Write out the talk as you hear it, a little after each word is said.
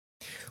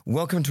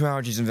Welcome to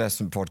Algy's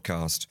Investment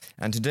Podcast,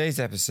 and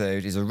today's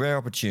episode is a rare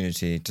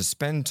opportunity to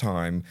spend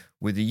time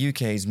with the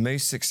UK's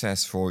most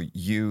successful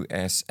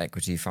US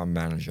equity fund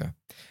manager.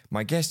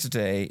 My guest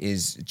today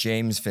is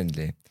James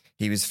Findlay.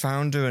 He was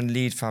founder and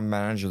lead fund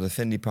manager of the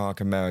Findlay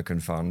Park American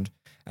Fund,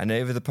 and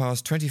over the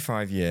past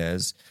 25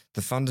 years,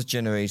 the fund has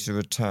generated a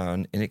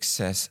return in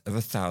excess of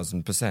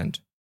 1,000%.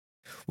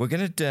 We're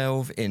going to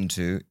delve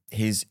into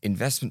his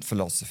investment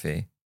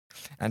philosophy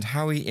and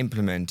how he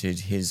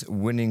implemented his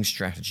winning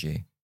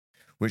strategy,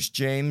 which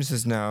James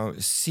has now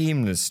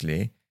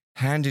seamlessly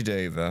handed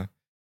over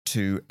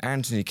to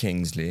Anthony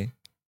Kingsley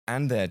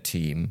and their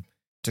team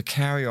to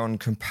carry on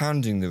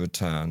compounding the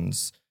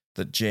returns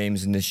that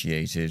James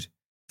initiated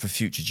for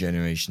future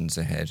generations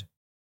ahead.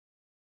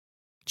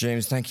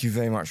 James, thank you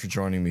very much for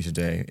joining me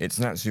today. It's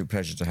an absolute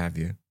pleasure to have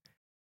you.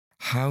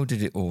 How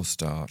did it all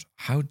start?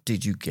 How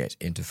did you get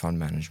into fund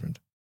management?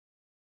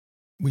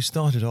 We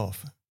started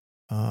off,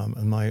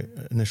 and my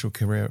initial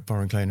career at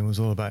Foreign Clay was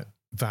all about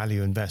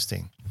value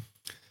investing.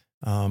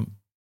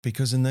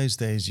 Because in those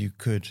days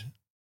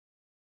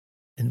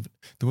there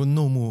were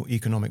normal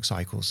economic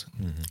cycles.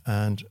 Mm-hmm.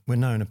 And we're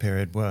now in a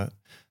period where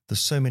there's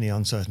so many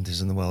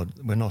uncertainties in the world.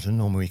 We're not in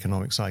normal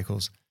economic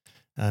cycles.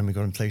 And we've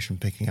got inflation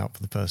picking up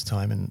for the first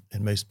time in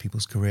most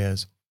people's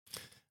careers.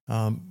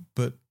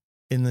 But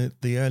in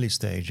the early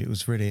stage, it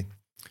was really,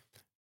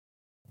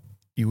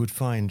 you would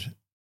find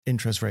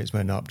interest rates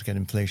went up to get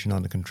inflation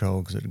under control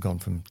because it had gone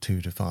from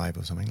 2 to 5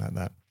 or something like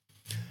that.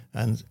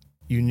 And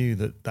you knew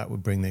that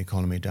would bring the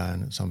economy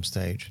down at some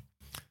stage.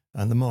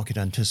 And the market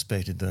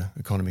anticipated the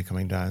economy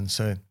coming down.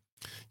 So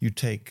you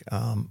take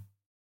the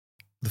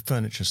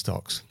furniture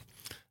stocks.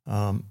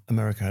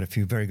 America had a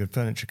few very good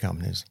furniture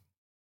companies.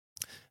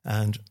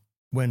 And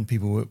when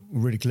people were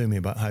really gloomy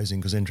about housing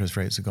because interest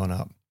rates had gone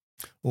up,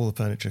 all the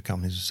furniture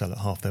companies would sell at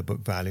half their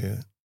book value.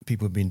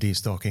 People had been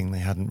destocking. They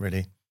hadn't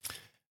really,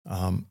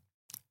 no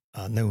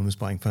one was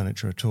buying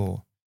furniture at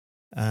all.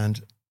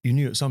 And you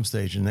knew at some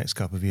stage in the next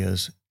couple of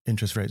years,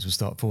 interest rates would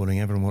start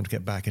falling. Everyone wanted to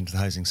get back into the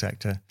housing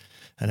sector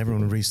and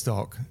everyone would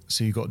restock.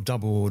 So you got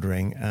double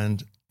ordering.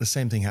 And the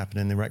same thing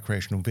happened in the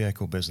recreational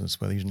vehicle business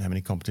where you didn't have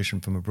any competition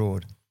from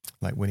abroad,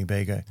 like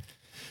Winnebago.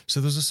 So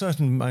there's a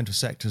certain amount of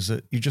sectors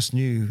that you just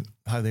knew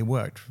how they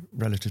worked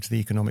relative to the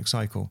economic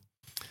cycle.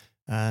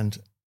 And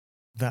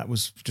that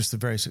was just a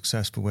very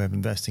successful way of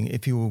investing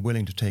if you were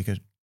willing to take a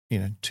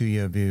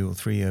 2-year view or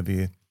 3-year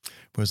view.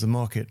 Whereas the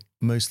market,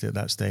 mostly at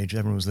that stage,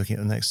 everyone was looking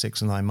at the next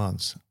 6 or 9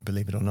 months,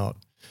 believe it or not.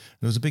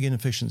 There was a big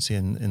inefficiency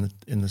in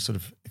the sort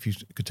of, if you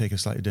could take a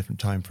slightly different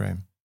time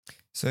frame.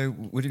 So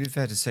would it be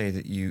fair to say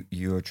that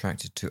you're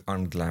attracted to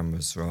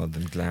unglamorous rather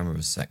than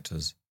glamorous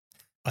sectors?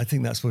 I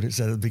think that's what it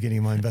said at the beginning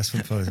of my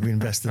investment philosophy. We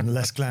invested in the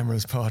less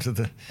glamorous part of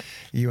the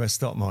US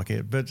stock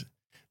market. But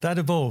that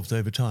evolved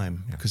over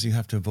time because you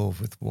have to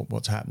evolve with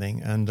what's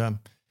happening. And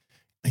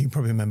you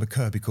probably remember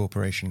Kirby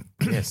Corporation.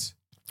 Yes.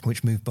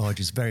 Which moved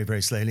barges very,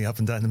 very slowly up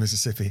and down the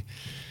Mississippi.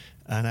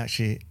 And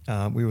actually,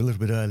 we were a little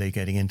bit early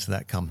getting into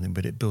that company,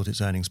 but it built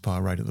its earnings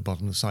power right at the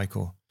bottom of the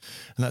cycle.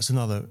 And that's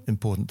another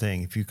important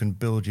thing. If you can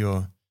build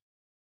your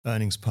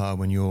earnings power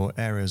when your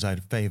area is out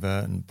of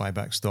favor and buy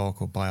back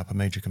stock or buy up a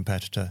major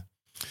competitor.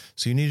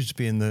 So you needed to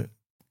be in the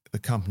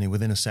company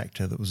within a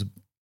sector that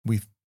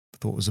we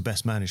thought was the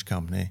best managed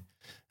company.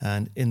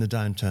 And in the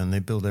downturn, they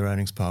built their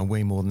earnings power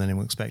way more than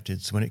anyone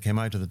expected. So when it came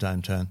out of the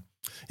downturn,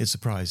 it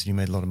surprised and you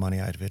made a lot of money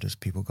out of it as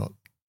people got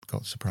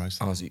surprised.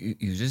 Oh, so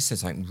you just said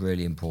something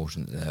really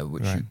important there,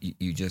 which right.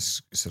 you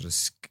just sort of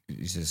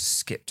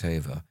skipped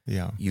over.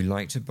 Yeah. You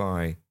like to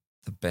buy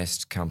the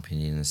best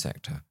company in the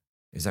sector.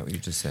 Is that what you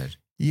just said?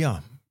 Yeah.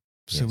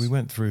 So yes. We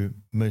went through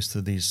most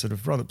of these sort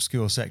of rather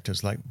obscure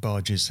sectors like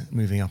barges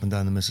moving up and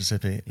down the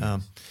Mississippi,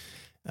 yes.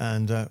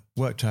 And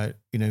worked out,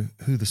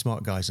 who the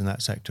smart guys in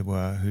that sector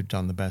were, who'd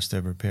done the best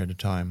over a period of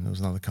time. There was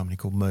another company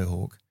called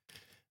Mohawk,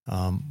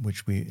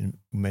 which we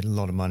made a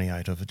lot of money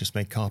out of. It just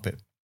made carpet.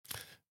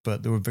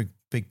 But there were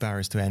big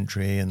barriers to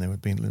entry and there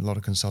would be a lot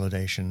of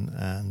consolidation.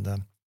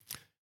 And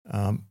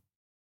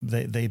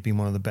they'd been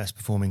one of the best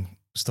performing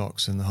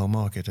stocks in the whole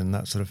market. And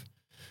that sort of,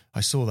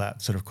 I saw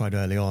that sort of quite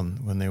early on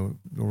when they were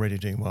already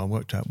doing well. I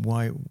worked out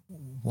why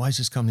is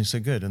this company so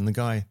good? And the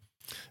guy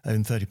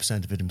owned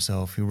 30% of it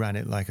himself. He ran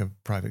it like a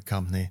private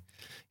company.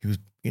 He was,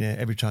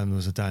 every time there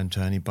was a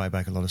downturn, he'd buy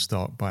back a lot of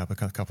stock, buy up a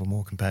couple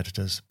more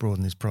competitors,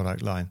 broaden his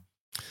product line.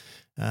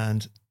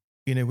 And,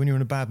 when you're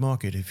in a bad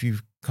market, if you're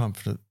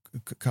comfortable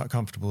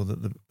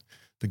that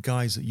the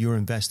guys that you're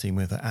investing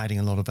with are adding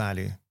a lot of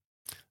value,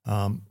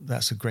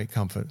 that's a great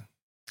comfort.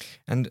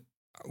 And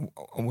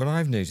what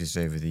I've noticed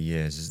over the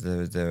years is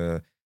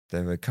there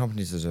are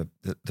companies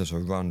that are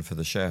run for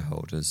the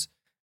shareholders,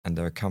 and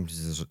there are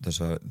companies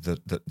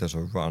that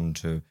are run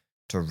to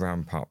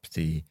ramp up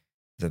the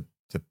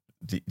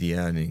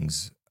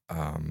earnings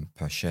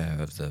per share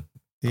of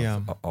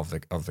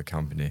the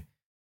company,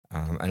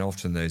 and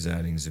often those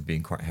earnings have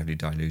been quite heavily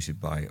diluted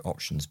by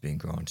options being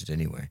granted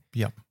anyway.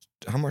 Yeah.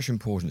 How much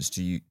importance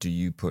do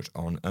you put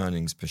on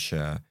earnings per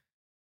share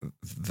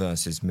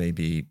versus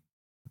maybe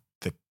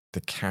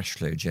the cash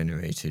flow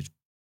generated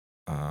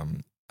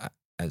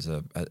as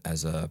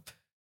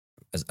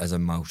a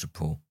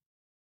multiple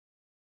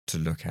to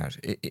look at?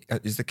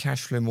 Is the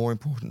cash flow more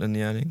important than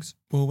the earnings?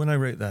 Well, when I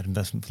wrote that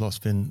investment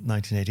philosophy in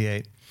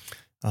 1988,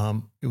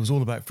 it was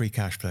all about free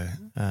cash flow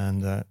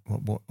and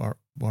what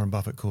Warren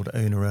Buffett called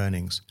owner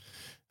earnings.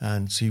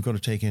 And so you've got to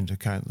take into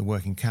account the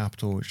working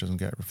capital, which doesn't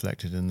get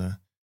reflected in the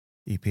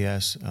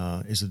EPS.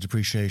 Is the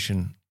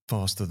depreciation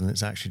faster than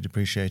it's actually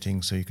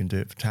depreciating? So you can do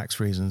it for tax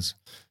reasons,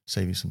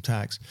 save you some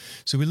tax.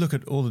 So we look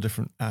at all the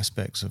different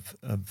aspects of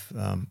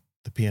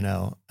the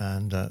P&L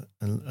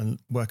and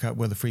work out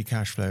where the free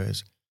cash flow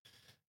is.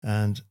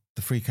 And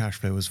the free cash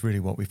flow was really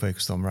what we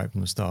focused on right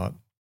from the start.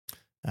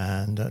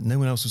 And no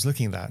one else was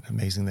looking at that,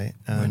 amazingly.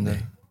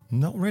 And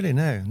not really,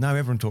 no. Now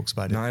everyone talks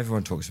about it. Now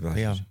everyone talks about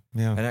it.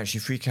 Yeah. And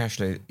actually, free cash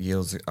flow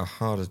yields are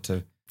harder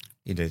to,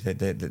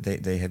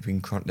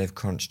 they've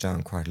crunched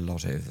down quite a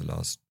lot over the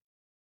last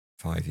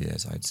 5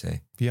 years, I'd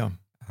say. Yeah.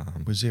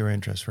 With zero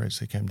interest rates,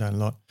 they came down a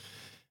lot.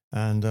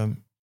 And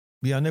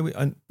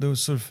there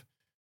was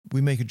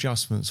we make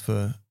adjustments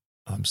for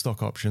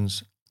stock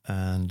options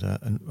and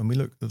we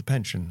look at the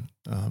pension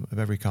of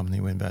every company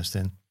we invest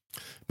in.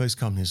 Most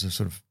companies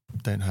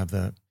don't have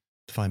the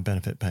defined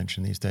benefit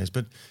pension these days,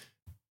 but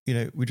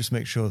we just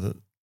make sure that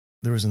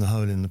there isn't a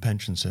hole in the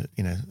pension. So,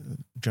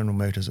 General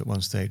Motors at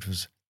one stage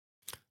was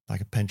like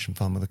a pension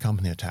fund with a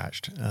company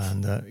attached,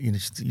 and you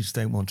just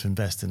don't want to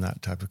invest in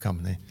that type of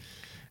company.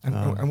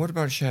 And what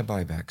about share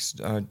buybacks?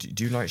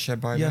 Do you like share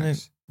buybacks? Yeah, no,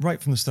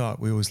 right from the start,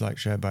 we always liked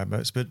share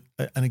buybacks, but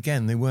and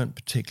again, they weren't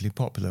particularly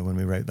popular when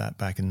we wrote that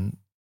back in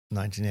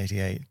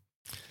 1988.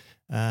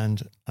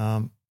 And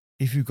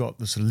if you've got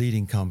this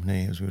leading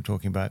company, as we were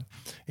talking about,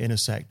 in a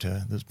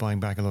sector that's buying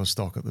back a lot of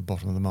stock at the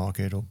bottom of the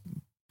market, or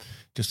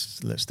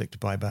just let's stick to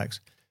buybacks,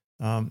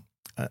 and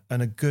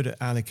are good at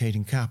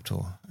allocating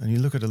capital. And you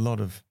look at there's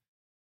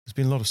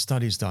been a lot of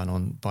studies done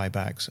on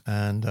buybacks,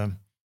 and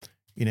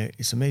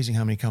it's amazing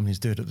how many companies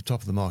do it at the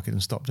top of the market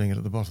and stop doing it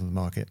at the bottom of the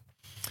market.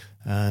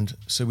 And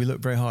so we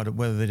look very hard at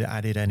whether they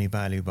added any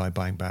value by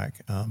buying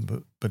back.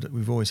 But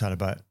we've always had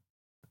about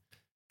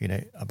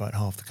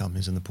half the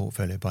companies in the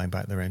portfolio buying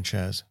back their own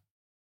shares.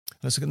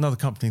 That's another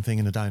comforting thing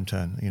in a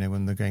downturn,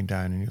 when they're going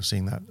down and you're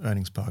seeing that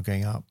earnings power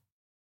going up.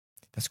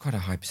 That's quite a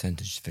high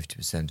percentage,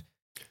 50%.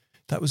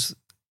 That was,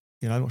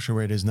 I'm not sure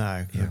where it is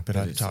now, but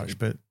out of touch,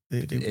 but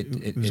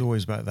it was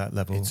always about that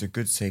level. It's a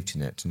good safety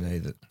net to know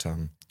that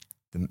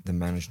the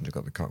management have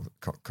got the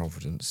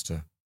confidence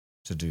to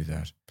do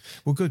that.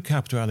 Well, good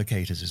capital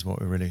allocators is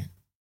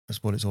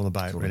that's what it's all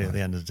about, at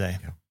the end of the day.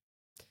 Yeah.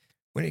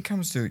 When it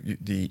comes to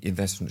the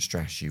investment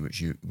strategy which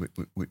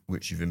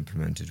you've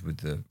implemented with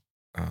the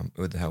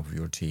help of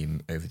your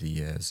team over the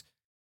years,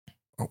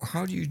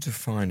 how do you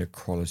define a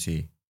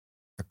quality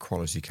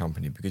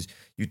company? Because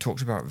you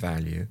talked about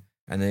value,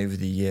 and over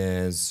the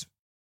years,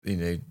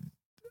 you've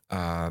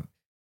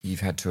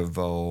had to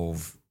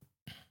evolve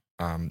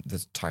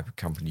the type of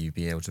company you'd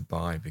be able to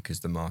buy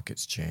because the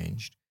market's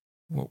changed.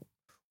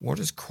 What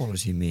does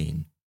quality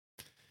mean?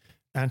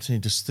 Anthony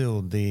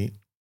distilled the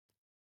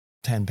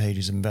 10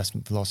 pages of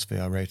investment philosophy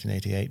I wrote in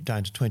 88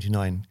 down to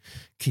 29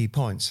 key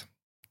points.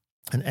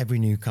 And every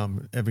new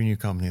company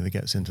that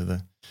gets into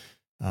the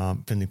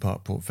Findlay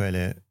Park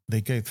portfolio,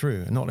 they go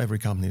through, and not every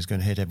company is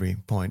going to hit every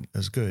point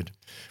as good,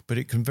 but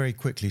it can very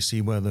quickly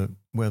see where the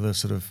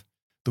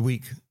the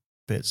weak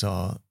bits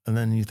are. And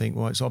then you think,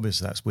 well, it's obvious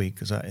that's weak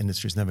because that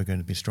industry is never going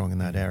to be strong in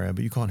that area,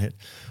 but you can't hit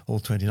all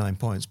 29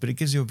 points. But it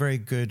gives you a very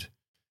good,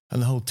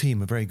 and the whole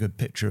team, a very good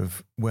picture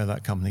of where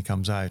that company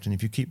comes out. And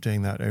if you keep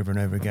doing that over and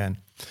over again,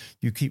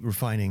 you keep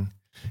refining,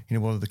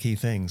 what are the key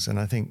things. And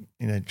I think,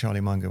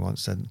 Charlie Munger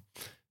once said,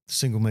 the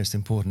single most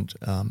important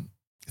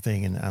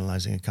thing in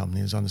analyzing a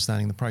company is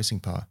understanding the pricing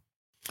power.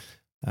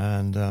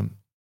 And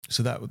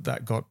so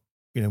that got,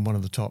 one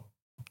of the top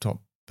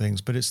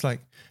things. But it's like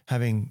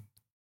having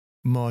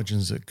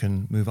margins that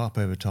can move up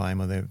over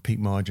time. Are there peak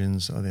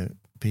margins? Are there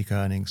peak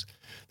earnings?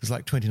 There's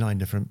like 29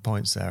 different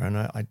points there. And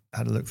I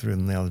had a look through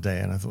them the other day,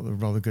 and I thought they were a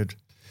rather good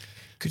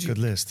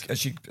list.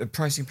 Actually,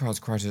 pricing power is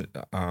quite it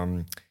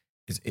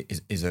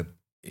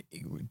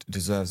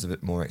deserves a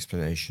bit more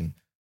explanation.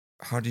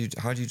 How do you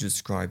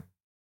describe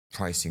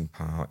pricing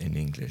power in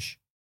English?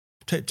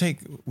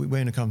 We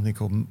own a company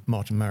called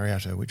Martin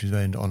Marietta, which is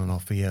owned on and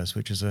off for years,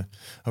 which is a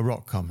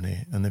rock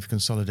company, and they've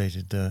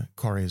consolidated the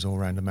quarries all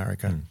around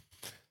America.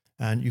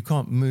 And you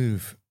can't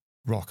move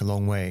rock a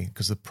long way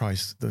because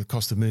the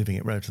cost of moving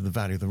it relative to the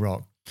value of the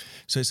rock.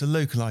 So it's a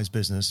localized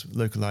business,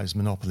 localized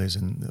monopolies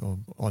or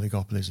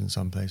oligopolies in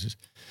some places.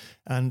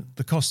 And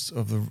the cost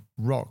of the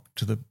rock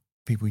to the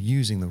people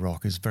using the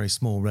rock is very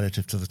small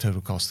relative to the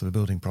total cost of a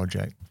building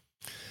project.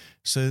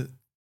 So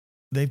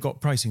they've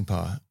got pricing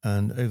power,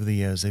 and over the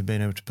years they've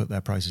been able to put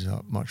their prices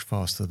up much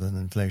faster than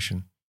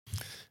inflation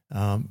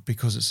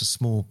because it's a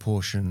small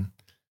portion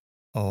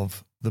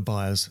of the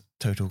buyer's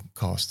total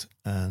cost.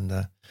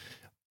 And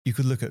you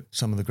could look at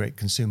some of the great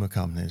consumer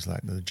companies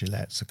like the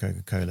Gillettes, the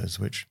Coca-Colas,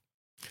 which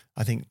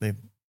I think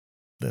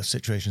their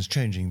situation's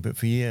changing. But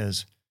for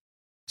years,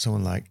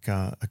 someone like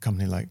a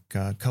company like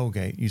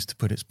Colgate used to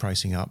put its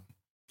pricing up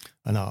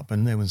and up,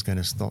 and no one's going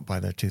to stop buy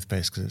their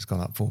toothpaste because it's gone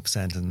up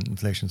 4% and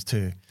inflation's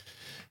 2%.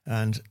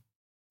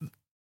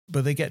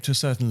 But they get to a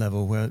certain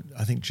level where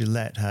I think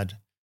Gillette had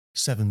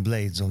 7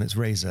 blades on its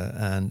razor,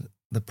 and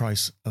the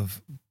price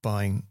of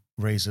buying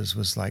razors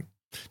was like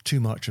too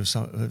much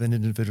of an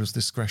individual's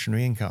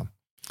discretionary income.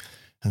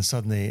 And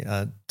suddenly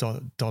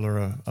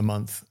 $1 a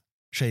month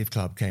Shave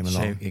Club came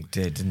along. It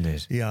did, didn't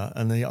it? Yeah,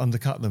 and they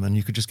undercut them, and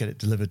you could just get it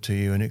delivered to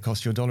you, and it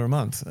cost you $1 a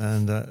month.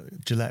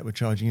 And Gillette were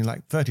charging you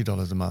like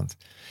 $30 a month.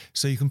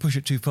 So you can push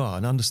it too far.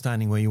 And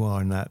understanding where you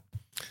are in that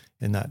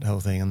whole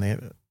thing, and they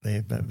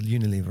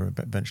Unilever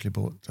eventually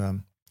bought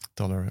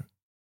 $1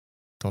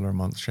 a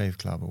month Shave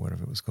Club or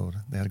whatever it was called.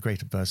 They had a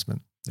great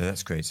advertisement. Yeah,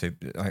 that's great. So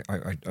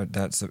I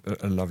that's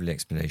a lovely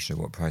explanation of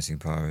what pricing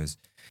power is.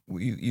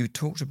 You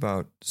talked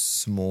about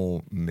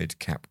small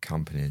mid-cap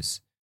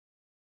companies.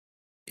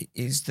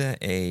 Is there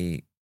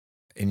in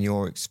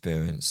your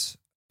experience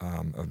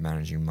of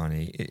managing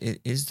money,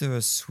 is there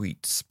a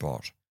sweet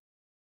spot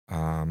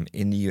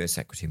in the US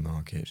equity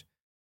market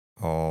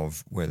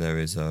of where there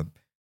is a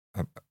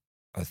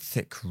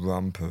thick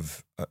rump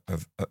of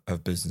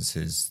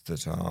businesses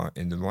that are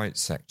in the right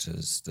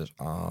sectors, that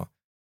are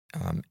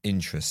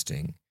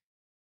interesting,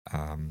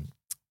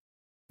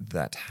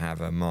 that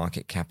have a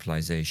market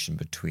capitalization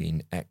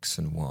between X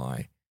and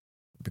Y?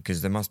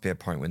 Because there must be a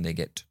point when they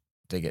get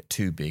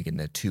too big and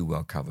they're too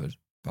well covered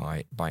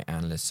by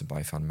analysts and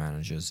by fund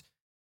managers,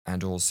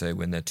 and also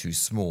when they're too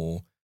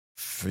small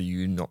for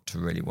you not to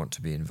really want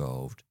to be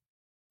involved.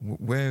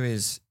 Where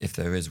is, if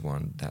there is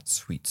one, that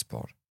sweet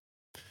spot?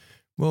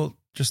 Well,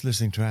 just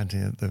listening to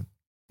Anthony at the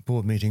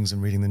board meetings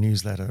and reading the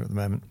newsletter at the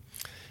moment,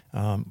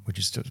 which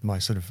is just my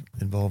sort of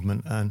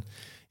involvement, and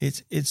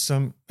it's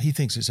he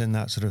thinks it's in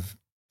that sort of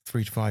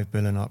 3 to 5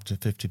 billion up to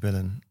 50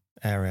 billion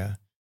area.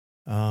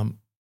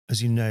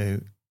 As you know,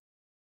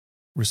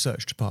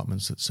 research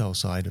departments at sell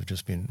side have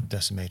just been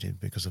decimated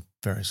because of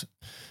various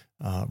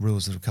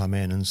rules that have come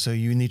in, and so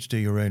you need to do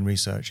your own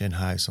research in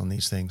house on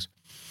these things.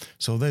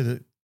 So although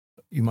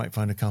you might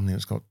find a company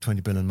that's got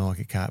 20 billion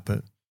market cap,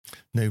 but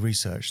no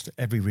research.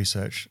 Every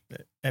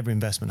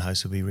investment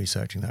house will be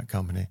researching that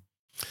company.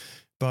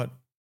 But,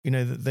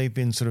 they've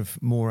been sort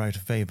of more out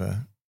of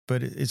favor,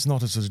 but it's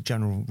not as a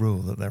general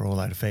rule that they're all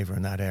out of favor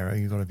in that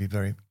area. You've got to be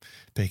very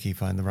picky,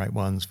 find the right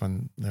ones,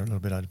 find they're a little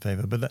bit out of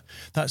favor. But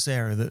that's the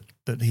area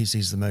that he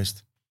sees the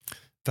most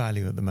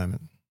value at the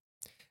moment.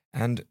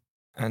 And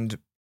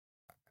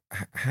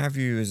have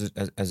you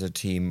as a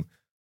team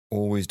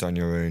always done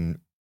your own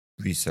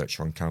research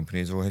on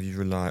companies, or have you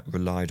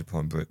relied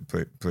upon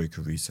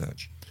broker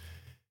research?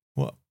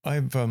 Well, I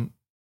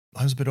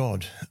was a bit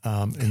odd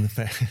in the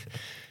fact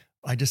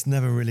I just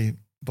never really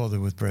bothered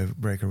with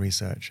broker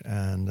research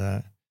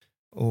and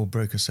or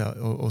broker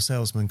or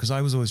salesman, because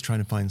I was always trying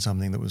to find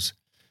something that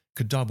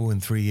could double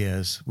in 3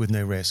 years with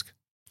no risk,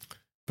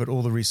 but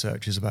all the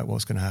research is about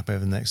what's going to happen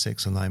over the next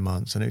 6 or 9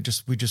 months, and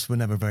we just were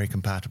never very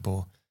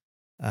compatible.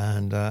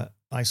 And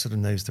I sort of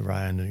nosed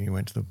around, and you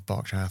went to the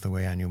Berkshire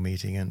Hathaway annual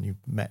meeting, and you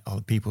met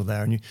other people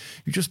there, and you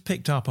just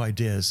picked up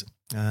ideas.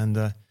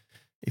 And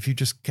if you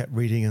just kept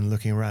reading and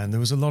looking around, there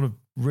was a lot of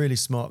really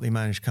smartly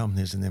managed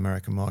companies in the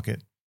American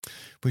market,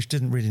 which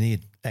didn't really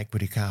need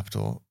equity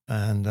capital.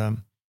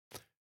 And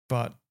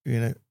but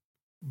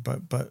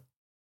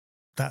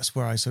that's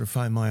where I sort of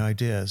found my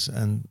ideas,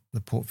 and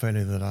the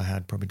portfolio that I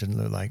had probably didn't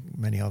look like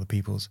many other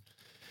people's.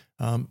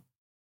 And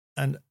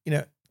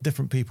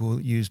different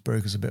people use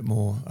brokers a bit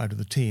more out of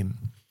the team.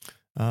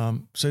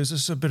 So it's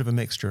just a bit of a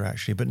mixture,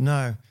 actually. But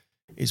now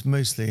it's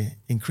mostly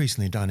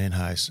increasingly done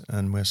in-house,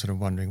 and we're sort of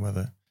wondering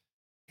whether,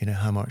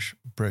 how much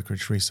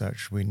brokerage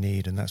research we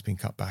need, and that's been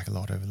cut back a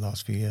lot over the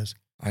last few years.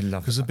 I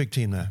love because there's a big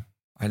team there.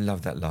 I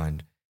love that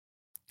line.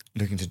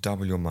 Looking to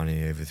double your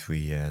money over 3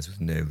 years with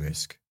no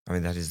risk. I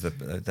mean, that is the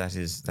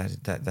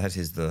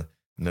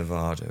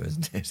Nevada,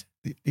 isn't it?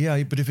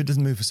 Yeah, but if it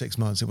doesn't move for 6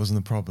 months, it wasn't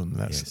a problem.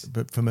 Yes.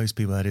 But for most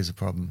people, that is a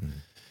problem.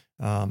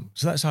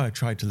 So that's how I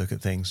tried to look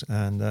at things,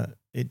 and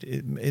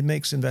it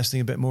makes investing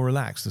a bit more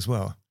relaxed as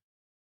well.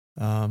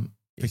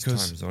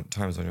 Because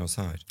time's on your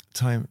side.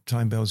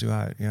 Time bails you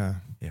out. Yeah.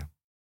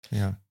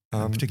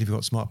 Particularly if you've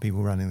got smart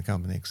people running the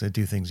company, because they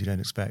do things you don't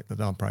expect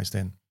that aren't priced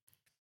in.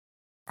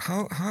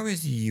 How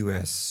is the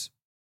US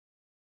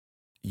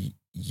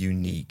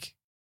unique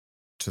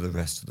to the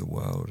rest of the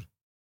world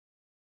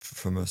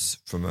from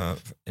a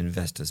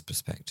investor's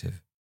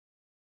perspective?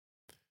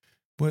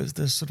 Well,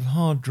 there's sort of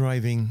hard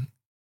driving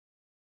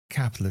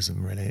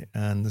capitalism, really,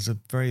 and there's a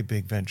very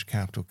big venture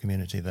capital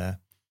community there,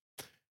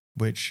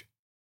 which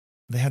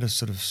they had a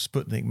sort of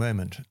Sputnik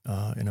moment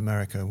in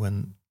America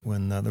when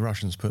the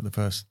Russians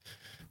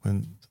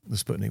when the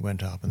Sputnik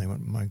went up, and they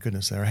went, my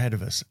goodness, they're ahead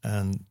of us,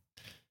 and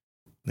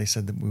they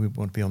said that we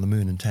want to be on the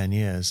moon in 10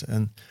 years,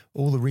 and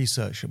all the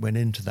research that went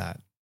into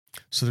that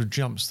sort of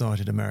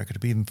jump-started America to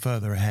be even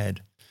further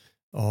ahead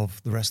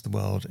of the rest of the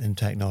world in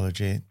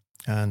technology,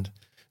 and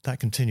that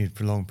continued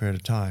for a long period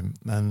of time.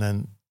 And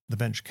then the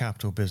venture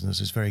capital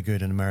business is very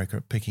good in America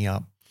at picking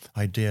up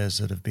ideas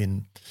that have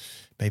been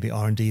maybe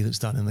R&D that's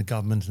done in the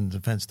government and the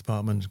Defense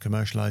Department,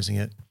 commercializing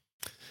it.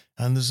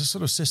 And there's a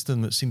sort of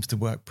system that seems to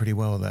work pretty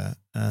well there.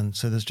 And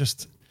so there's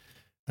just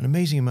an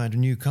amazing amount of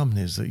new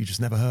companies that you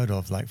just never heard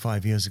of like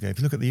 5 years ago. If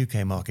you look at the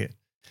UK market,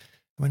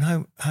 I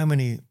mean, how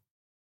many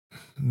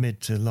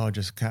mid to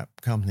largest cap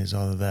companies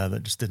are there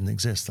that just didn't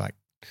exist like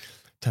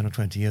 10 or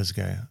 20 years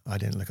ago? I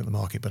didn't look at the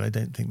market, but I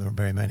don't think there are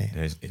very many.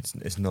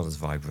 It's not as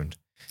vibrant.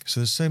 So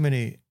there's so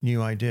many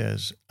new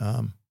ideas.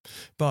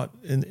 But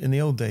in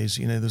the old days,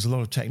 there's a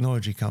lot of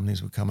technology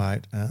companies would come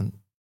out and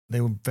they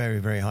were very,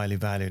 very highly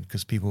valued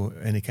because people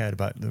only cared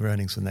about their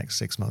earnings for the next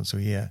 6 months or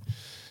a year,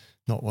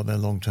 not what their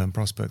long-term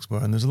prospects were.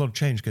 And there's a lot of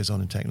change goes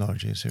on in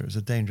technology. So it was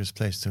a dangerous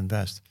place to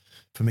invest,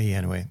 for me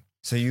anyway.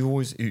 So you've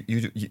always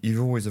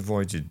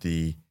avoided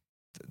the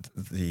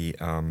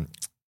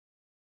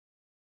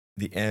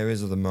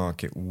areas of the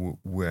market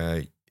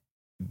where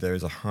there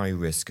is a high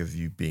risk of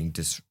you being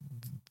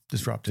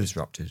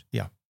disrupted.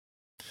 Yeah.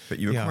 But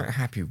you were quite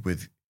happy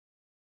with,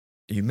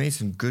 you made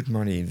some good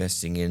money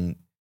investing in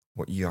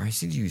what I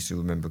think you used to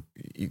remember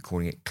you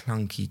calling it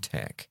clunky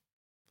tech.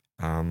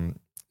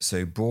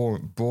 So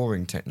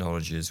boring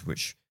technologies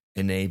which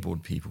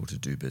enabled people to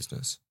do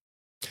business.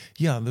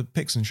 Yeah, the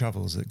picks and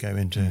shovels that go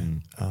into,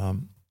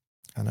 and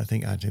I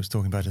think Anthony was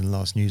talking about in the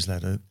last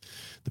newsletter,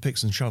 the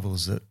picks and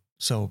shovels that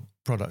sell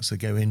products that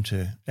go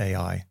into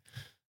AI,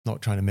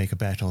 not trying to make a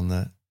bet on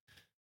the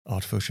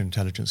artificial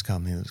intelligence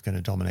company that's going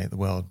to dominate the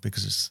world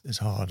because it's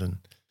hard.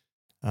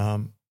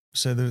 And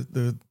so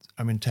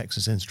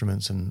Texas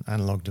Instruments and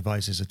Analog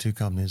Devices are two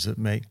companies that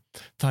make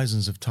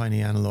thousands of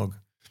tiny analog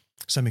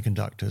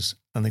semiconductors,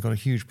 and they've got a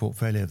huge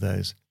portfolio of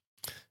those.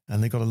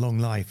 And they've got a long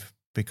life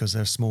because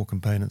they're small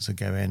components that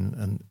go in,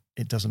 and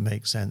it doesn't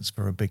make sense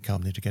for a big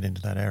company to get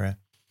into that area.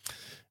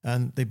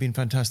 And they've been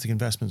fantastic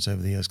investments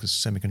over the years because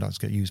semiconductors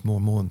get used more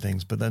and more in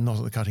things, but they're not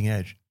at the cutting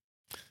edge.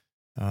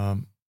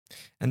 And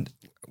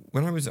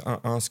when I was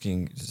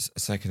asking a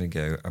second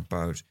ago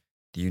about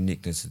the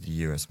uniqueness of the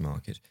US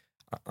market,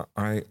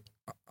 I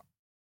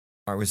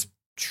was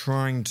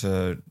trying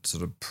to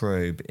sort of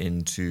probe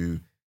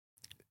into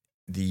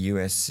the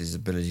US's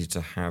ability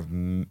to have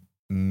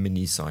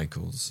mini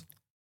cycles.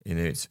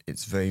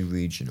 It's very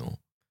regional,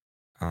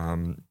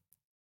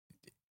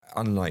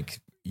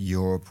 unlike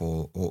Europe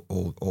or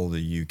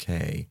the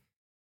UK.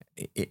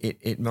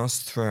 It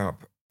must throw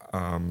up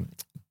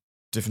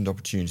different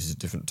opportunities at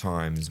different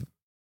times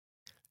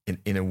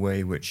in a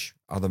way which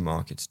other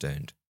markets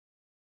don't.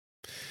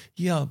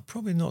 Yeah,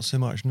 probably not so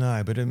much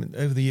now, but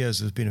over the years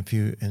there's been a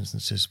few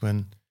instances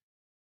when,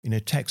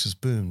 Texas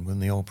boomed when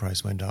the oil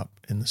price went up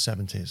in the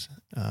 70s.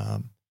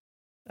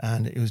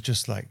 And it was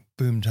just like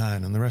boom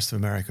town, and the rest of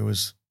America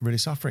was really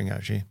suffering,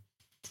 actually.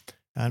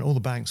 And all the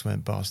banks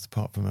went bust,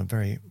 apart from a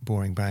very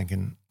boring bank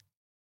in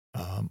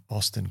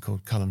Austin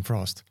called Cullen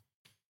Frost.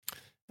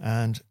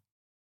 And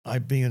I,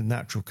 being a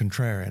natural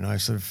contrarian, I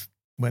sort of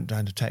went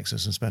down to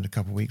Texas and spent a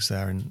couple of weeks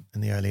there in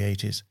the early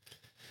 80s.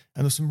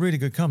 And there's some really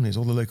good companies.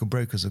 All the local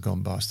brokers have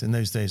gone bust. In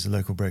those days, the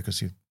local brokers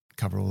who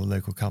cover all the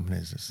local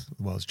companies.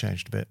 The world's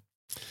changed a bit.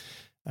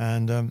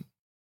 And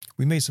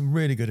we made some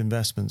really good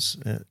investments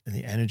in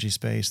the energy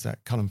space.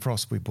 That Cullen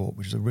Frost we bought,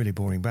 which is a really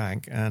boring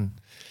bank. And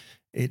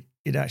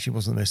it actually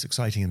wasn't the most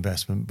exciting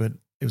investment, but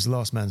it was the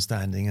last man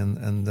standing.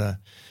 And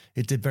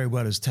it did very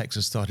well as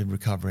Texas started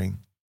recovering.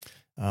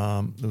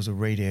 There was a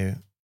radio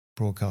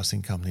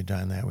broadcasting company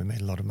down there we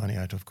made a lot of money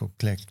out of called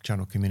Clear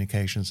Channel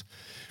Communications,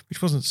 which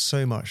wasn't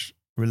so much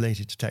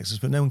related to Texas,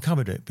 but no one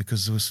covered it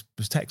because it was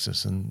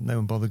Texas and no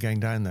one bothered going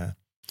down there.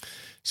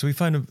 So we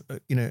found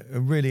a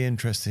really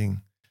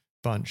interesting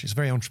bunch. It's a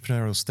very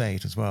entrepreneurial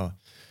state as well.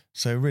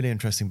 So a really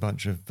interesting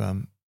bunch of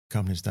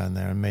companies down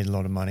there, and made a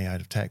lot of money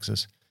out of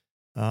Texas.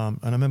 And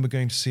I remember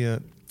going to see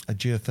a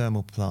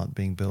geothermal plant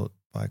being built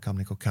by a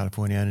company called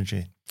California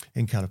Energy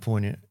in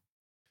California.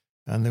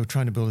 And they were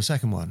trying to build a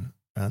second one.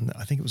 And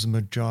I think it was a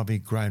Mojave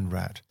ground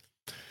rat.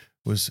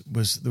 There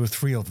were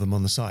 3 of them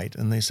on the site,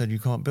 and they said, you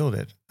can't build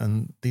it.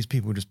 And these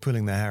people were just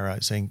pulling their hair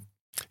out saying,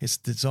 it's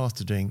a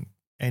disaster doing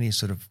any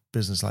sort of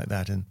business like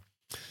that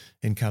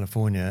in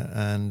California.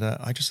 And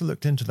I just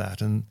looked into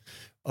that, and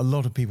a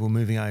lot of people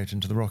moving out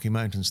into the Rocky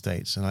Mountain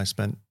states. And I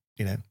spent,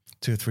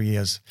 2 or 3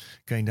 years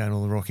going down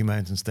all the Rocky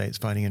Mountain states,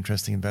 finding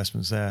interesting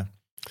investments there.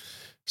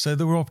 So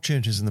there were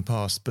opportunities in the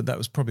past, but that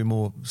was probably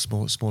more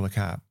smaller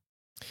cap.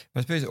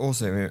 I suppose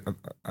also,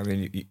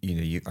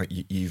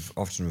 you've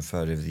often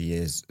referred over the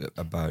years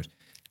about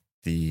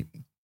the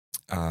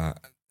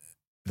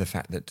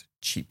fact that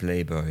cheap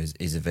labor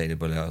is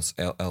available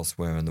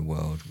elsewhere in the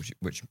world,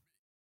 which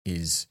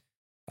is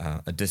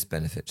a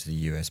disbenefit to the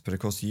US. But of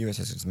course, the US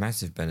has its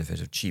massive benefit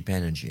of cheap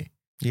energy.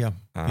 Yeah,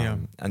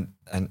 and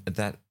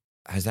that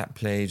has that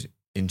played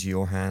into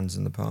your hands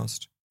in the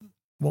past?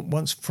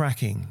 Once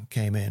fracking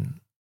came in,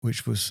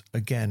 which was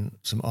again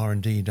some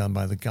R&D done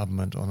by the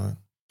government on a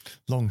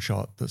long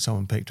shot that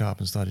someone picked up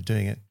and started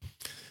doing it,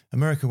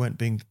 America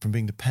went from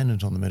being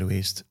dependent on the Middle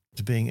East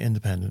to being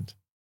independent.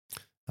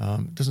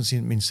 It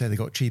doesn't mean to say they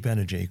got cheap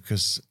energy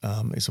because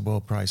it's a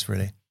world price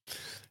really,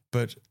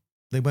 but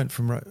they went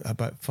from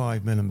about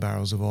 5 million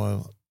barrels of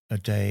oil a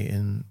day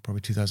in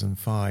probably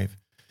 2005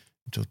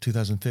 until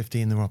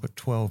 2015, they were up at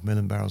 12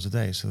 million barrels a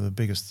day. So the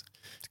biggest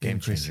Game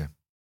increase. changer.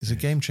 It's a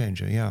game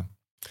changer, yeah.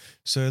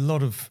 So a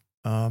lot of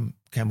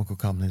chemical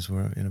companies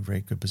were in a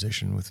very good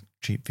position with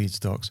cheap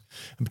feedstocks,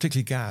 and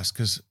particularly gas,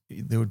 because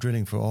they were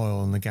drilling for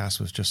oil and the gas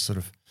was just sort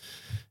of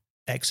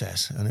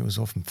excess, and it was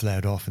often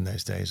flared off in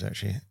those days,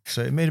 actually.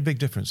 So it made a big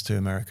difference to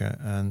America,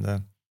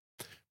 and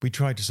we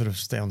tried to sort of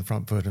stay on the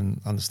front foot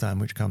and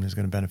understand which company is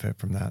going to benefit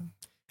from that.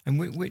 And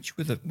which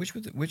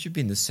have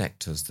been the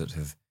sectors that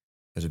have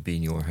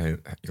been your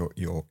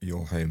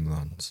home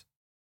runs?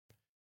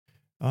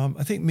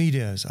 I think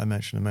media, as I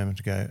mentioned a moment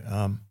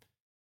ago,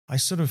 I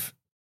sort of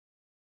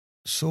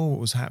saw what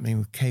was happening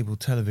with cable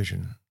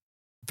television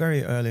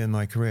very early in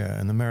my career,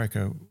 and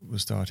America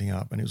was starting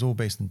up, and it was all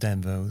based in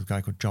Denver with a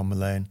guy called John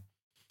Malone,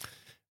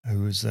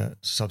 who was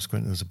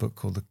subsequently, there was a book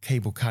called The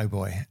Cable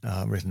Cowboy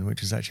written,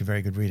 which is actually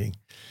very good reading,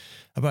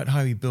 about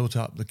how he built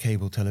up the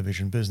cable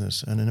television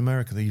business. And in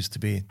America, there used to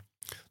be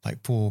like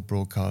 4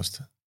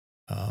 broadcast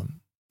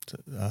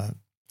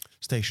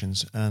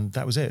stations, and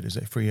that was it. It was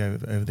free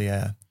over the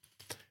air.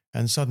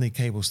 And suddenly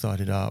cable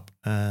started up,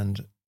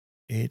 and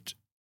it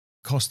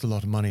cost a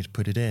lot of money to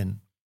put it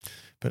in.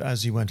 But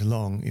as you went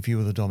along, if you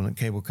were the dominant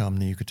cable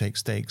company, you could take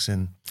stakes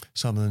in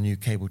some of the new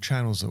cable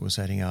channels that were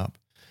setting up,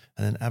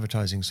 and then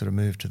advertising sort of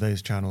moved to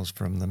those channels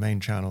from the main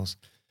channels.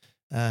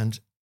 And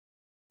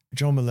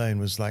John Malone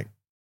was like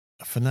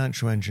a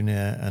financial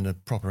engineer and a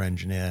proper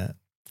engineer,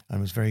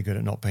 and was very good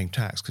at not paying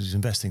tax because he was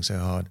investing so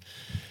hard.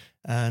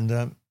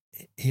 And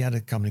he had a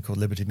company called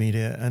Liberty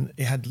Media, and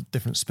it had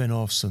different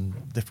spin-offs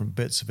and different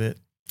bits of it.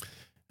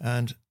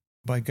 And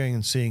by going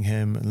and seeing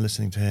him and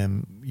listening to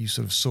him, you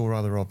sort of saw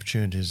other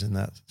opportunities in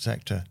that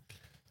sector.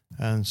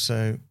 And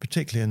so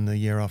particularly in the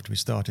year after we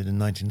started in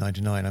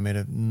 1999, I made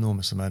an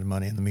enormous amount of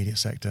money in the media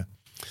sector,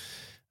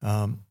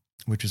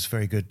 which is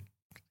very good,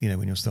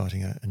 when you're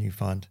starting a new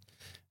fund.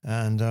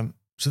 And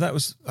so that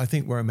was, I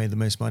think, where I made the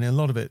most money. And a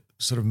lot of it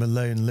sort of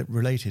Malone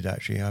related,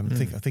 actually. I'm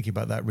thinking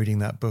about that, reading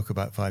that book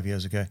about 5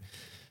 years ago.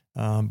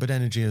 But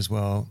energy as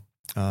well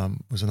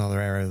was another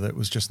area that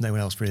was just no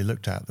one else really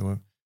looked at.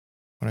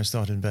 When I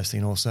started investing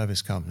in oil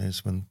service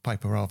companies, when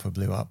Piper Alpha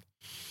blew up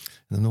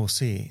in the North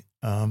Sea,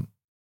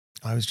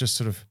 I was just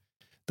sort of,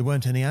 there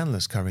weren't any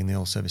analysts covering the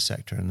oil service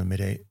sector in the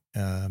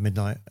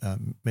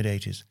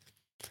mid-80s.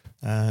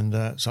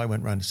 And so I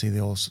went around to see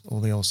all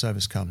the oil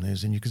service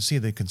companies, and you can see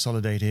they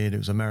consolidated. It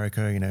was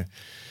America,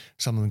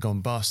 some of them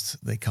gone bust.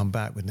 They come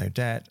back with no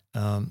debt.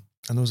 And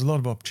there was a lot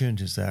of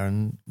opportunities there,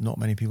 and not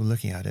many people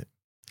looking at it.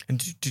 And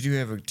did you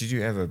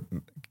ever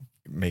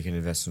make an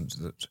investment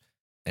that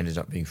ended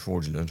up being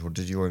fraudulent, or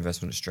did your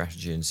investment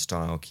strategy and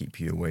style keep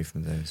you away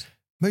from those?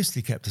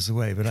 Mostly kept us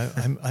away, but I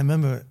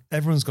remember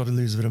everyone's got to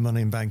lose a bit of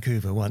money in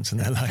Vancouver once in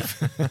their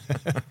life.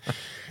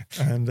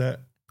 And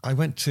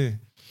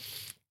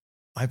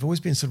I've always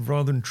been sort of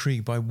rather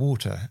intrigued by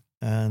water,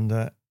 and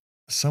an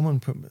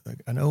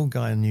old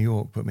guy in New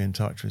York put me in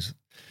touch with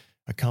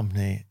a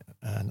company,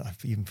 and I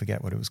even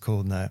forget what it was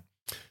called now.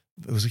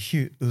 There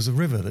was a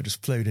river that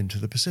just flowed into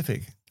the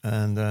Pacific,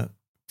 and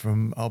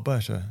from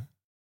Alberta,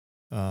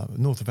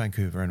 north of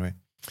Vancouver anyway,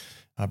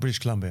 British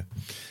Columbia,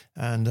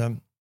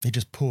 and it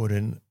just poured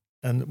in,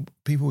 and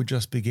people were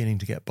just beginning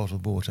to get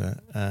bottled water,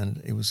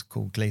 and it was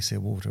called glacier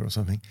water or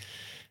something,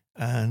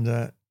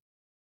 and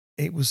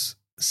it was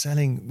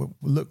selling what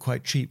looked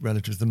quite cheap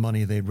relative to the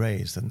money they'd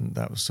raised, and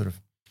that was sort of,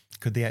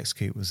 could they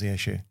execute was the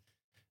issue.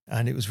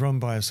 And it was run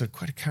by a sort of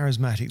quite a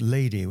charismatic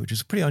lady, which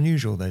is pretty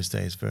unusual those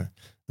days for a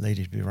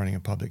lady to be running a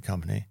public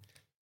company.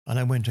 And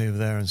I went over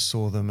there and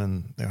saw them,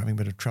 and they were having a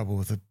bit of trouble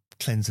with the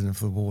cleansing of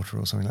the water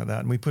or something like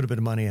that. And we put a bit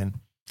of money in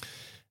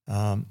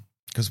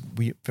because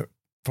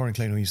Foreign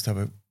Claim used to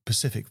have a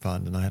Pacific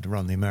fund, and I had to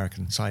run the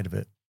American side of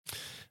it.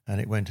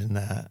 And it went in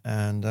there,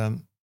 and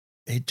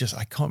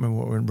I can't remember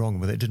what went wrong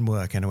with it. It didn't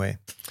work anyway.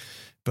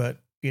 But,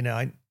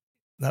 that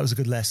was a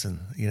good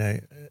lesson.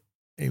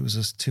 It was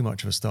just too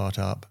much of a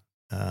startup.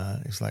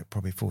 It was like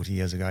probably 40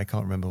 years ago. I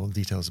can't remember all the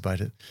details about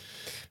it.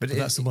 But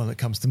that's the one that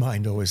comes to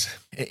mind always.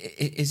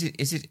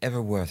 Is it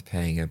ever worth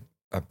paying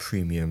a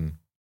premium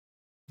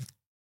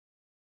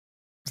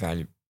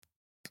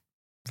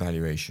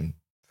valuation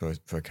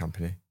for a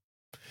company?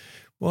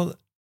 Well,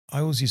 I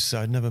always used to say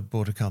I'd never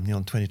bought a company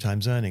on 20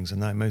 times earnings, and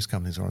now most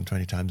companies are on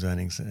 20 times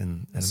earnings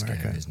in America.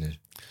 Scary, isn't it?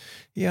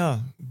 Yeah,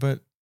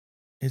 but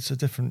it's a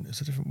different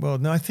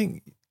world. Now, I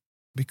think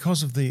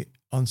because of the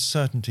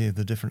uncertainty of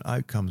the different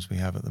outcomes we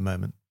have at the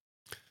moment,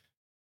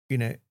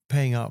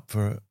 paying up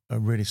for a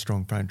really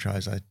strong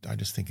franchise, I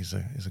just think is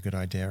a good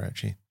idea,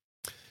 actually.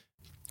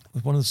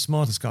 One of the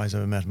smartest guys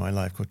I've ever met in my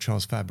life, called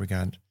Charles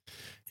Fabricant,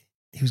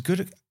 he was good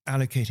at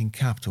allocating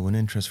capital when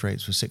interest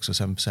rates were 6 or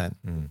 7%.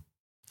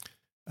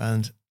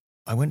 And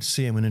I went to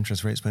see him when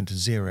interest rates went to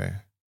 0.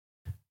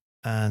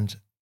 And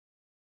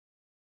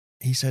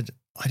he said,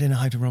 I don't know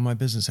how to run my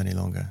business any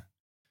longer,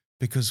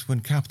 because when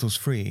capital's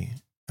free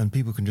and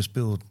people can just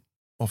build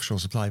offshore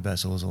supply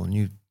vessels or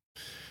new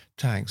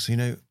tanks,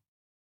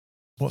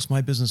 what's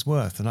my business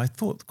worth? And I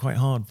thought quite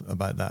hard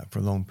about that for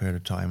a long period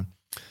of time.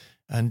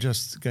 And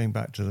just going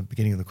back to the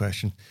beginning of the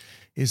question,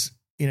 is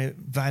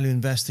value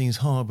investing is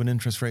hard when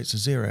interest rates are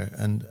zero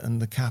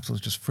and the capital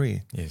is just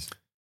free. Yes.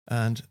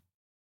 And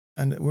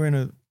we're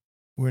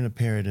in a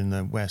period in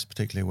the West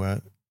particularly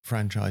where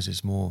franchise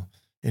is more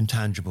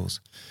intangibles.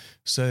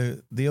 So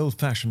the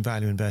old-fashioned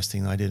value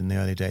investing I did in the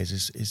early days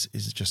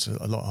is just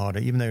a lot harder.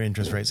 Even though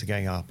interest rates are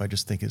going up, I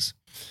just think it's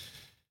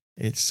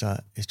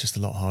just a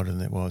lot harder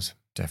than it was.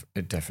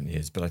 It definitely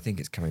is, but I think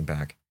it's coming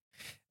back.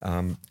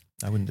 I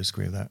wouldn't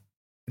disagree with that.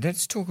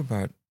 Let's talk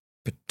about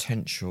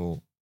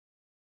potential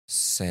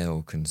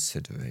sale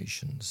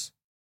considerations.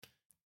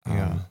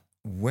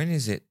 When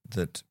is it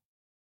that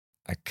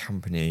a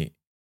company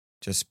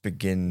just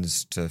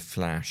begins to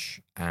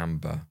flash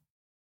amber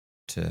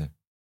to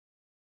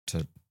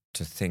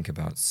think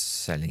about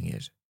selling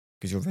it?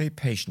 Because you're a very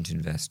patient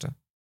investor.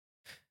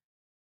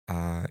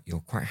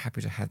 You're quite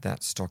happy to have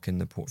that stock in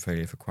the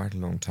portfolio for quite a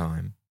long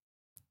time.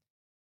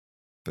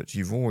 But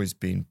you've always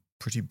been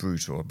pretty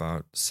brutal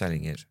about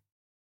selling it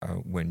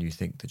when you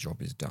think the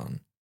job is done.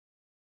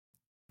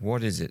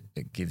 What is it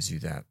that gives you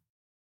that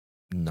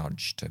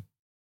nudge to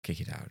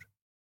kick it out?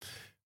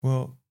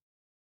 Well,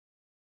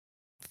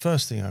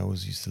 first thing I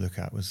always used to look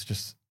at was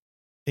just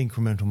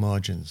incremental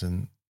margins,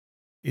 and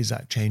is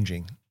that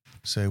changing?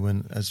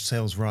 So as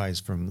sales rise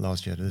from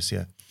last year to this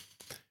year,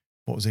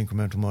 what was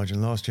incremental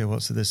margin last year?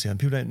 What's it this year? And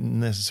people don't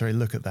necessarily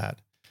look at that.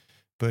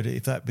 But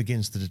if that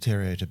begins to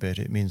deteriorate a bit,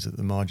 it means that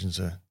the margins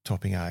are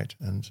topping out.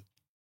 And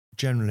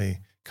generally,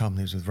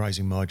 companies with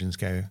rising margins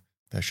their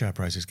share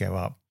prices go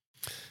up.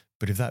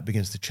 But if that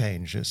begins to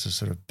change, it's a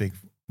sort of big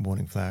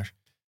warning flash.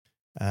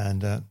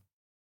 And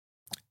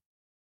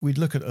we'd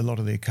look at a lot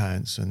of the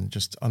accounts and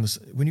just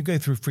when you go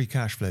through free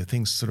cash flow,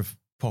 things sort of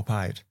pop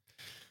out.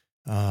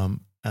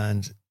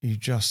 And you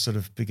just sort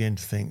of begin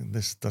to think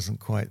this doesn't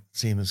quite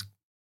seem as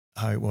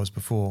how it was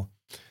before.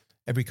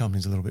 Every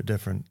company's a little bit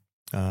different.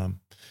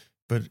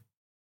 But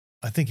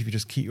I think if you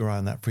just keep your eye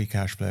on that free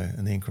cash flow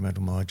and the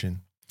incremental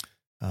margin,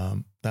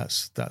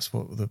 that's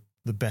what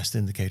the best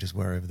indicators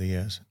were over the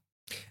years.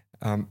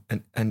 And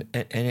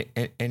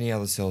any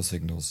other sell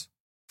signals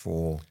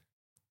for?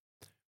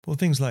 Well,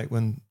 things like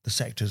when the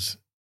sector's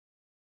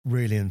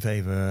really in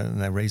favor and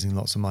they're raising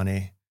lots of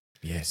money.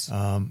 Yes.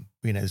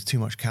 There's too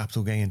much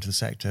capital going into the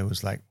sector. It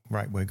was like,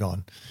 right, we're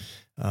gone.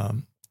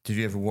 Did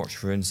you ever watch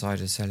for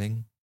insider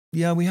selling?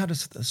 Yeah, we had a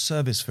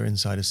service for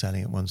insider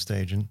selling at one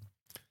stage, and it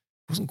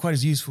wasn't quite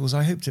as useful as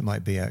I hoped it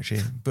might be,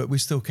 actually. But we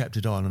still kept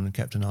it on and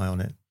kept an eye on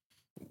it.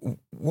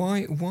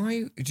 Why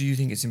do you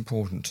think it's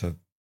important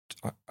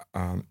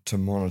to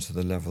monitor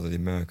the level that the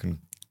American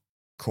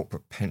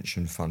corporate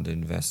pension fund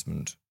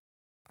investment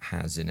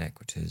has in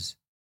equities?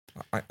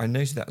 I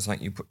noticed that was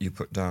like you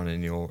put down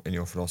in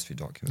your philosophy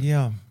document.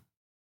 Yeah,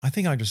 I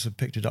think I just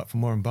picked it up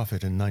from Warren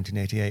Buffett in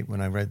 1988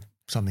 when I read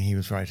something he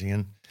was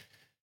writing,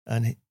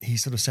 and he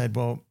sort of said,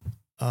 well,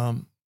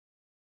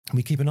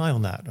 we keep an eye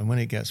on that, and when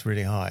it gets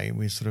really high,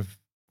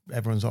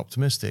 everyone's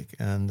optimistic,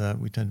 and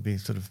we tend to be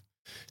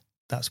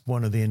that's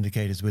one of the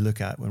indicators we look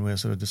at when we're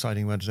sort of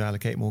deciding whether to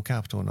allocate more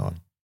capital or not.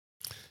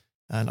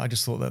 And I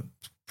just thought that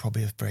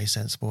probably a very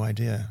sensible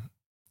idea.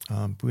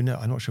 But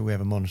I'm not sure we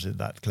ever monitored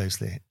that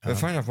closely. But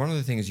fair enough. One of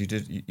the things you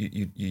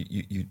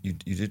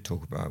did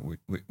talk about,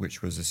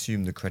 which was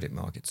assume the credit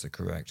markets are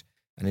correct.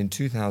 And in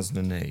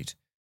 2008,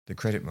 the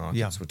credit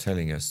markets were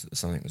telling us that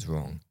something was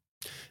wrong.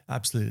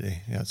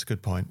 Absolutely, yeah, that's a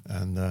good point.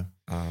 And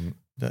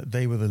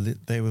they were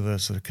the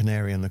sort of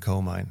canary in the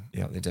coal mine.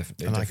 Yeah, they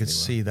definitely. And I could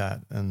see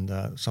that.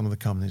 And some of the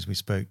companies we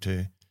spoke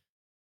to,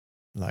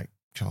 like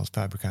Charles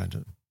Fabricant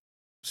at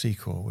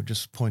Secor, were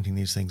just pointing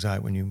these things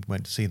out when you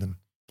went to see them.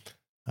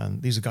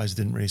 And these are guys who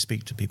didn't really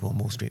speak to people on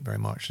Wall Street very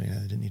much. They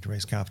didn't need to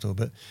raise capital,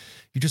 but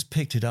you just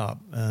picked it up.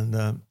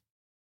 And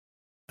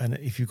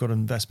if you've got an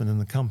investment in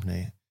the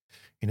company,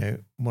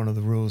 one of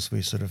the rules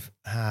we sort of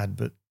had,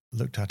 but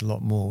looked at a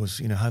lot more was,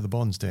 how the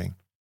bond's doing.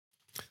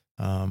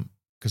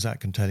 Because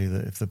that can tell you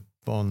that if the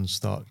bonds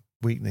start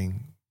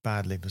weakening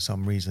badly for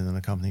some reason in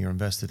a company you're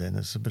invested in,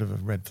 it's a bit of a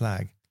red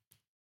flag.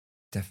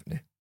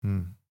 Definitely.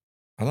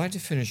 I'd like to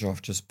finish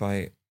off just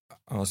by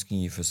asking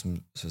you for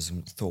some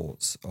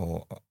thoughts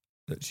or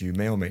that you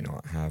may or may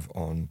not have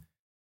on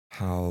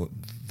how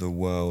the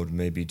world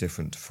may be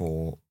different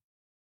for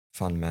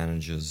fund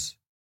managers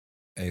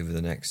over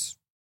the next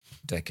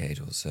decade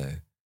or so.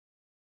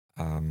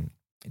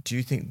 Do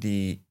you think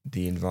the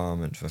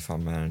environment for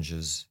fund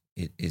managers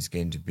is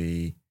going to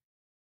be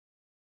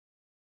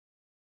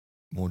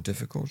more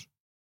difficult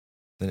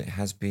than it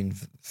has been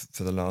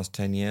for the last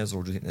 10 years,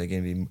 or do you think there are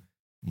going to be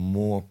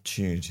more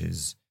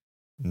opportunities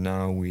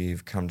now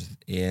we've come to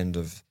the end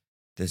of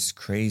this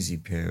crazy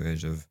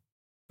period of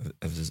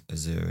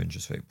zero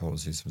interest rate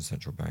policies from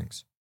central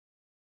banks?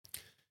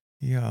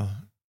 Yeah.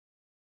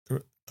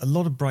 A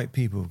lot of bright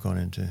people have gone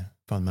into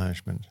fund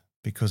management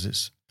because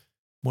it's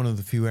one of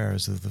the few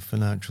areas of the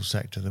financial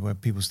sector where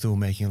people are still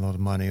making a lot of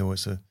money, or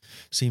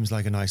seems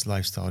like a nice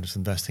lifestyle, just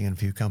investing in a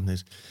few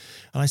companies.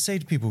 And I say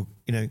to people,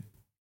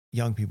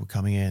 young people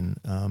coming in,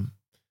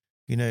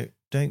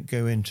 don't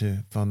go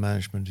into fund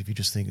management if you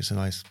just think it's a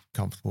nice,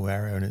 comfortable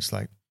area and it's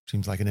like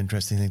seems like an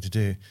interesting thing to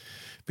do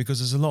because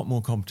there's a lot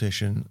more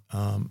competition.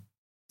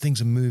 Things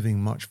are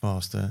moving much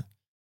faster.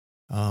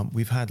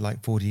 We've had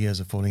like 40 years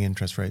of falling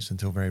interest rates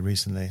until very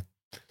recently.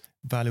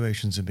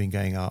 Valuations have been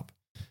going up.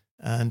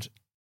 And,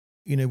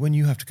 when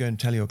you have to go and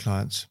tell your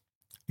clients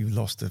you've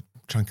lost a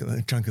chunk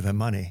of their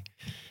money,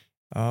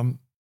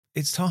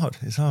 it's hard.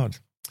 It's hard.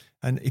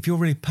 And if you're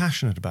really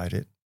passionate about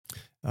it,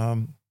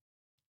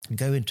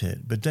 go into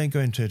it. But don't go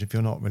into it if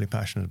you're not really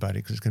passionate about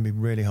it, because it's going to be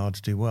really hard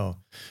to do well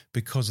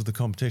because of the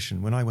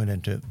competition. When I went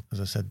into it,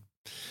 as I said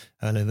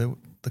earlier,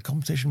 the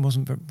competition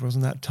wasn't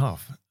that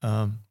tough.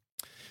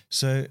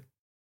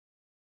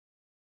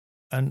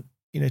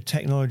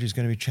 Technology is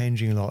going to be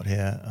changing a lot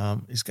here. I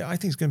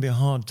think it's going to be a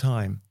hard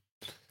time,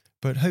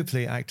 but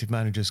hopefully active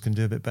managers can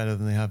do a bit better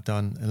than they have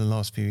done in the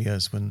last few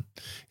years, when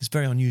it's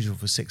very unusual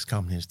for 6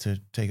 companies to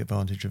take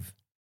advantage of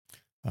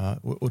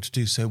or to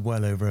do so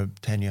well over a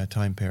 10-year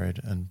time period,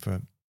 and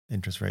for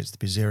interest rates to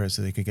be zero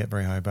so they could get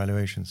very high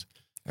valuations.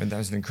 And that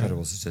was an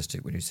incredible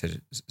statistic when you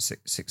said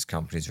six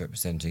companies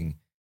representing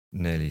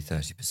nearly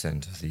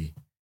 30% of the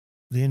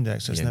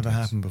index. That's never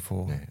happened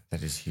before. No,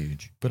 that is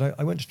huge. But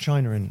I went to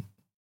China in,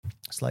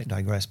 slight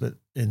digress, but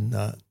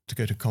to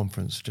go to a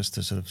conference just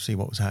to sort of see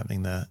what was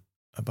happening there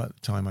about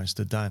the time I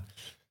stood down.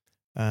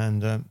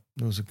 And there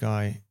was a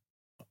guy,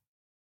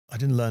 I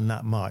didn't learn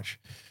that much,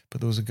 but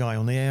there was a guy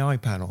on the AI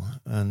panel,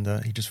 and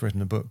he'd just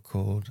written a book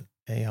called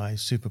AI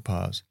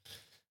Superpowers.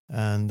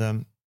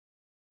 And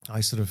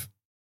I sort of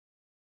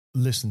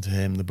listened to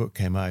him. The book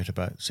came out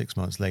about 6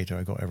 months later.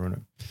 I got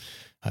everyone,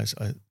 I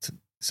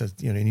said,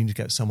 you need to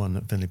get someone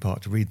at Findlay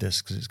Park to read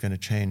this because it's going to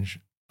change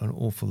an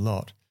awful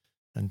lot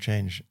and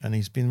change. And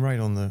he's been right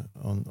on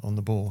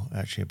the ball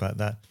actually about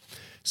that.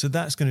 So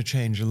that's going to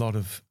change a lot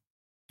of,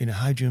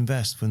 how do you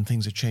invest when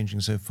things are changing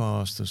so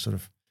fast? The sort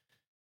of,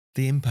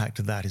 the impact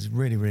of that is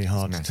really, really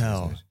hard to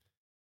tell.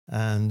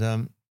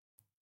 And,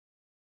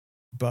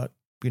 but,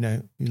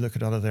 you look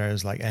at other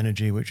areas like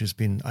energy, which has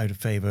been out of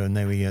favor, and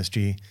no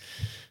ESG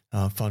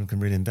fund can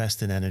really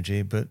invest in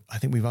energy. But I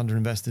think we've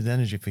underinvested in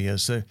energy for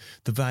years. So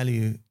the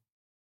value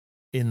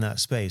in that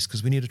space,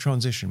 because we need a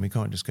transition. We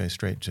can't just go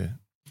straight to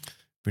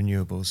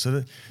renewables.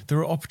 So there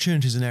are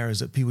opportunities in areas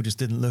that people just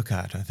didn't look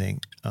at, I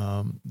think,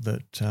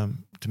 to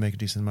make a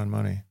decent amount of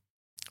money.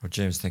 Well,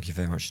 James, thank you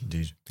very much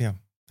indeed. Yeah.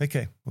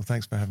 Okay. Well,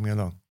 thanks for having me along.